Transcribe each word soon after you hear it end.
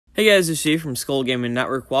Hey guys, it's Jay from Skol Gaming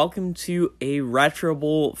Network. Welcome to a Retro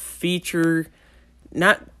Bowl feature.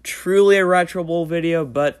 Not truly a Retro Bowl video,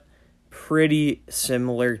 but pretty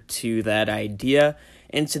similar to that idea.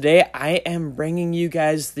 And today I am bringing you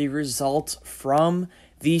guys the results from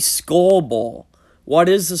the Skol Bowl. What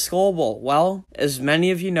is the Skol Bowl? Well, as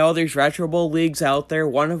many of you know, there's Retro Bowl leagues out there,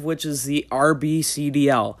 one of which is the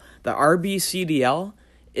RBCDL. The RBCDL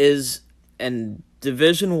is an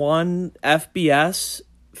Division I FBS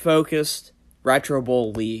focused Retro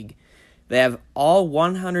Bowl league. They have all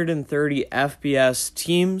 130 FBS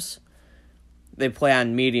teams. They play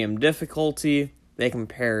on medium difficulty. They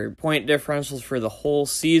compare point differentials for the whole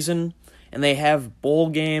season, and they have bowl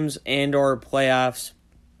games and or playoffs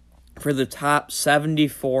for the top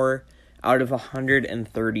 74 out of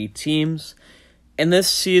 130 teams. And this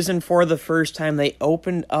season, for the first time, they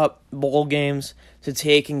opened up bowl games to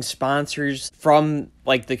taking sponsors from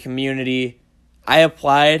the community. I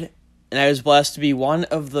applied, and I was blessed to be one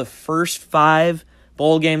of the first 5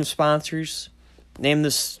 bowl game sponsors. Named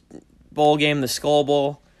this bowl game the Skol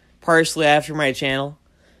Bowl, partially after my channel.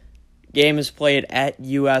 Game is played at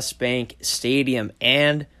US Bank Stadium,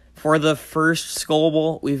 and for the first Skol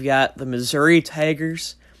Bowl, we've got the Missouri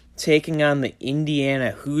Tigers taking on the Indiana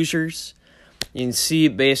Hoosiers. You can see,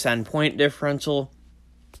 based on point differential,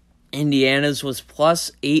 Indiana's was plus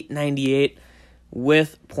 898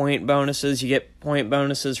 with point bonuses. You get point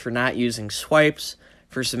bonuses for not using swipes,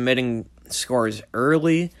 for submitting scores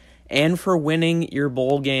early, and for winning your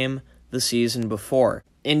bowl game the season before.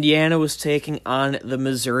 Indiana was taking on the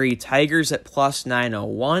Missouri Tigers at plus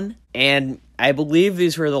 901, and I believe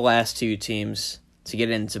these were the last 2 teams to get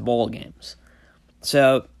into bowl games.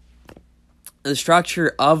 So, the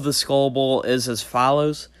structure of the Skol Bowl is as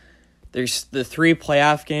follows. There's the 3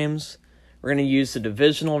 playoff games. We're going to use the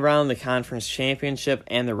divisional round, the conference championship,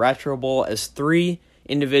 and the Retro Bowl as 3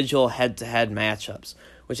 individual head-to-head matchups.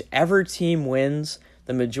 Whichever team wins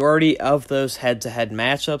the majority of those head-to-head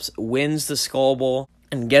matchups wins the Skol Bowl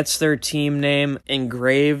and gets their team name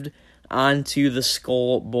engraved onto the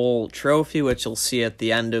Skol Bowl trophy, which you'll see at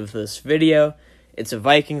the end of this video. It's a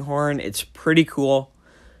Viking horn. It's pretty cool.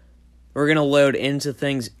 We're going to load into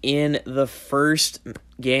things in the first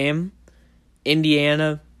game.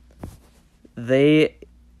 Indiana, they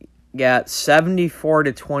got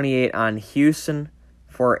 74-28 on Houston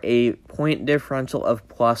for a point differential of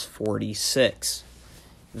plus 46.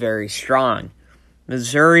 Very strong.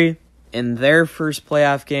 Missouri, in their first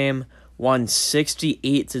playoff game, won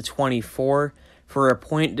 68-24 for a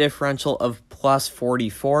point differential of plus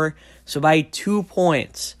 44. So by 2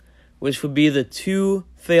 points, which would be the 2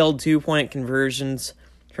 failed 2-point conversions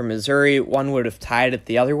for Missouri. One would have tied it.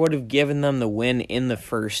 The other would have given them the win in the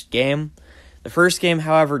first game. The first game,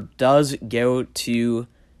 however, does go to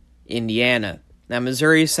Indiana. Now,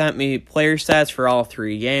 Missouri sent me player stats for all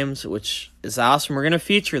 3 games, which is awesome. We're going to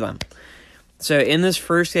feature them. So, in this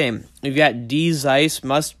first game, we've got D. Zeiss,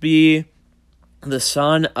 must be the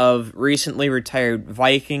son of recently retired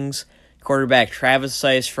Vikings quarterback Travis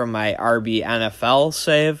Zeiss from my RBCDL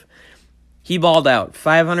save. He balled out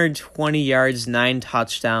 520 yards, 9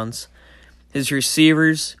 touchdowns. His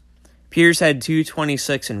receivers, Pierce had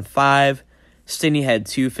 226 and 5. Stinney had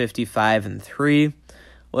 255 and 3.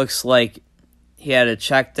 Looks like he had a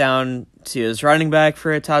check down to his running back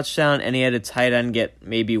for a touchdown, and he had a tight end get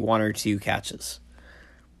maybe 1 or 2 catches.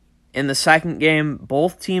 In the second game,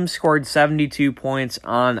 both teams scored 72 points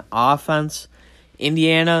on offense.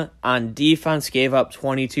 Indiana, on defense, gave up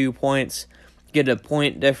 22 points, get a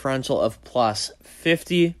point differential of plus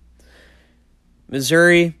 50.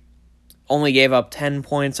 Missouri only gave up 10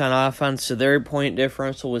 points on offense, so their point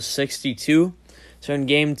differential was 62. So in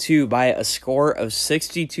Game 2, by a score of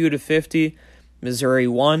 62-50, Missouri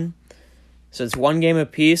won. So it's 1 game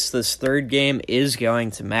apiece. This third game is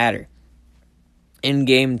going to matter. In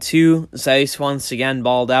Game 2, Zeiss once again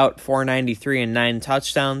balled out, 493 and 9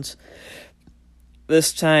 touchdowns.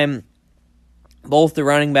 This time, both the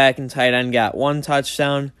running back and tight end got 1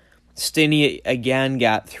 touchdown. Stinney again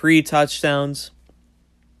got 3 touchdowns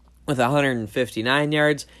with 159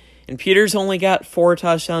 yards. And Peters only got 4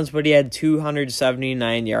 touchdowns, but he had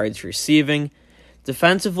 279 yards receiving.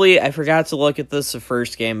 Defensively, I forgot to look at this the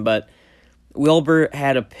first game, but Wilbur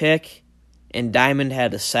had a pick and Diamond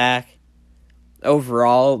had a sack.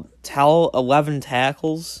 Overall, Tell 11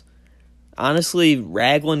 tackles. Honestly,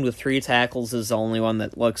 Ragland with 3 tackles is the only one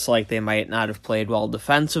that looks like they might not have played well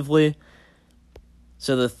defensively.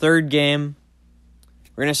 So the third game,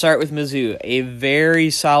 we're going to start with Mizzou. A very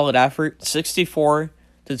solid effort,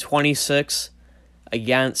 64-26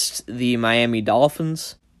 against the Miami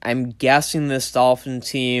Dolphins. I'm guessing this Dolphin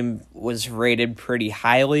team was rated pretty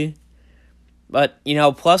highly. But,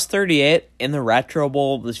 plus 38 in the Retro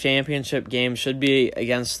Bowl, the championship game, should be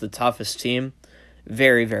against the toughest team.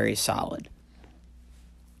 Very, very solid.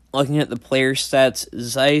 Looking at the player stats,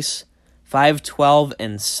 Zeiss, 512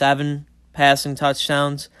 and 7 passing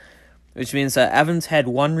touchdowns, which means that Evans had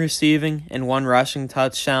 1 receiving and 1 rushing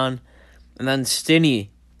touchdown. And then Stinney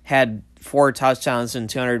had 4 touchdowns and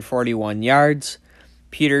 241 yards.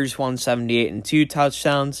 Peters, 178 and 2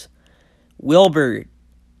 touchdowns. Wilbur,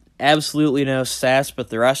 absolutely no stats, but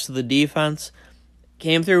the rest of the defense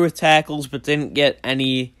came through with tackles but didn't get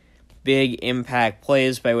any big impact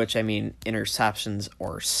plays, by which I mean interceptions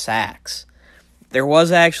or sacks. There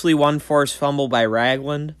was actually 1 forced fumble by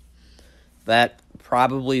Ragland that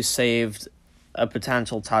probably saved a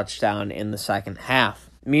potential touchdown in the second half.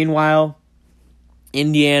 Meanwhile,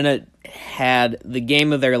 Indiana had the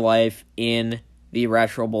game of their life in the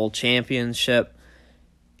Retro Bowl championship,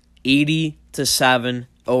 80-7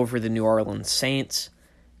 over the New Orleans Saints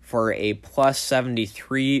for a plus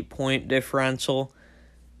 73 point differential.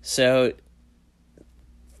 So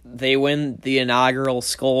they win the inaugural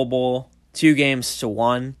Skol Bowl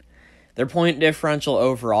 2-1. Their point differential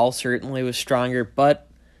overall certainly was stronger, but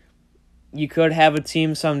you could have a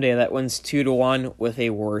team someday that wins 2-1 with a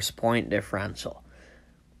worse point differential.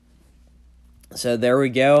 So there we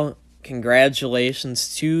go.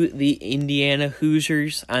 Congratulations to the Indiana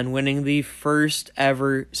Hoosiers on winning the first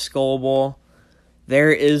ever Skol Bowl.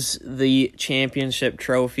 There is the championship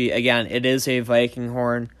trophy. Again, it is a Viking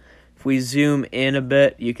horn. If we zoom in a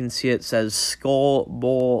bit, you can see it says Skol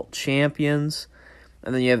Bowl Champions.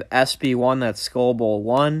 And then you have SB1, that's Skol Bowl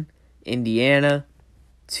 1, Indiana,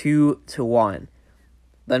 2-1.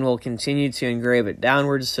 Then we'll continue to engrave it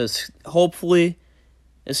downwards. So hopefully,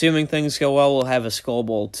 assuming things go well, we'll have a Skol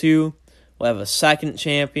Bowl 2. We'll have a second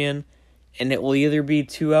champion. And it will either be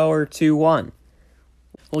 2-0 or 2-1.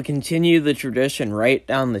 We'll continue the tradition right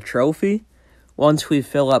down the trophy. Once we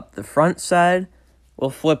fill up the front side, we'll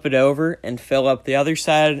flip it over and fill up the other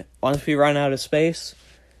side. Once we run out of space,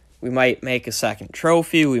 we might make a second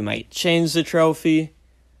trophy. We might change the trophy.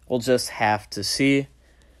 We'll just have to see.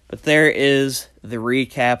 But there is the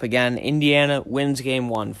recap again. Indiana wins game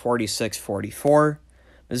 1, 46-44.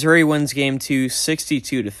 Missouri wins game 2,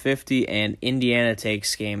 62-50. And Indiana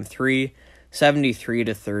takes game 3,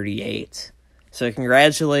 73-38. So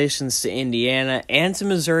congratulations to Indiana and to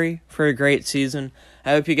Missouri for a great season.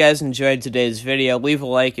 I hope you guys enjoyed today's video. Leave a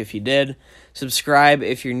like if you did. Subscribe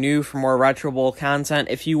if you're new for more Retro Bowl content.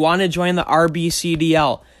 If you want to join the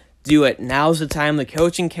RBCDL, do it. Now's the time. The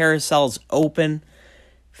coaching carousel is open.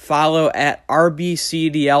 Follow at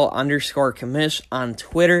RBCDL_commish on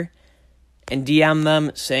Twitter and DM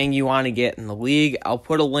them saying you want to get in the league. I'll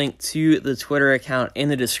put a link to the Twitter account in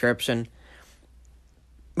the description.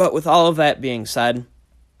 But with all of that being said,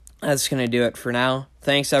 that's going to do it for now.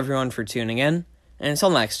 Thanks everyone for tuning in. And until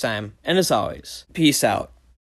next time, and as always, peace out.